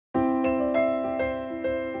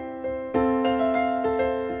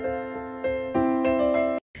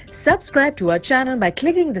Subscribe to our channel by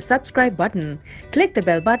clicking the subscribe button. Click the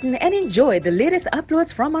bell button and enjoy the latest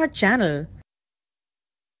uploads from our channel.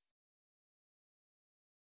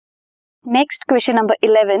 Next, question number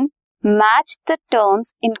 11. Match the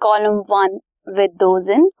terms in column 1 with those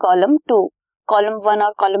in column 2. Column 1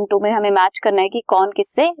 और column 2 में हमें match करना है कि कौन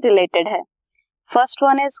किससे related है. First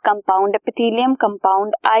one is compound epithelium,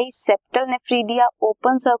 compound I, septal nephridia,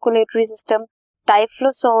 open circulatory system,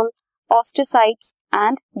 टाइफ्लोसोल, osteocytes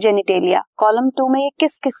and genitalia. Column 2 में ये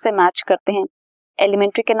किस किस से मैच करते हैं.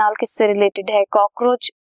 एलिमेंट्री कैनाल किससे रिलेटेड है, कॉकरोच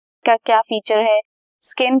का क्या फीचर है,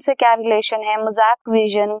 स्किन से क्या रिलेशन है, मोज़ैक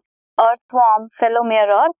विजन, अर्थवॉर्म,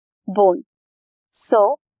 फेलोमेयर और बोन.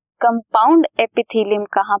 सो कंपाउंड एपिथेलियम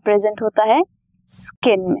कहाँ प्रेजेंट होता है,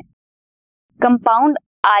 स्किन में. कंपाउंड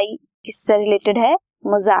आई किससे रिलेटेड है,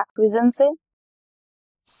 मोज़ैक विजन से.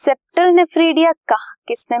 सेप्टल नेफ्रीडिया कहाँ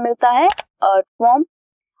किस में मिलता है, अर्थवॉर्म.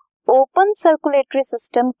 ओपन सर्कुलेटरी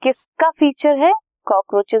सिस्टम किसका फीचर है,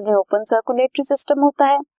 कॉकरोचेस में ओपन सर्कुलेटरी सिस्टम होता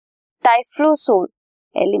है. टाइफ्लोसोल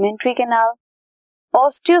एलिमेंट्री कैनाल.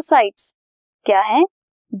 ऑस्टियोसाइट्स क्या है,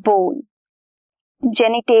 बोन.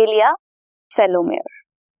 जेनिटेलिया फेलोमेयर.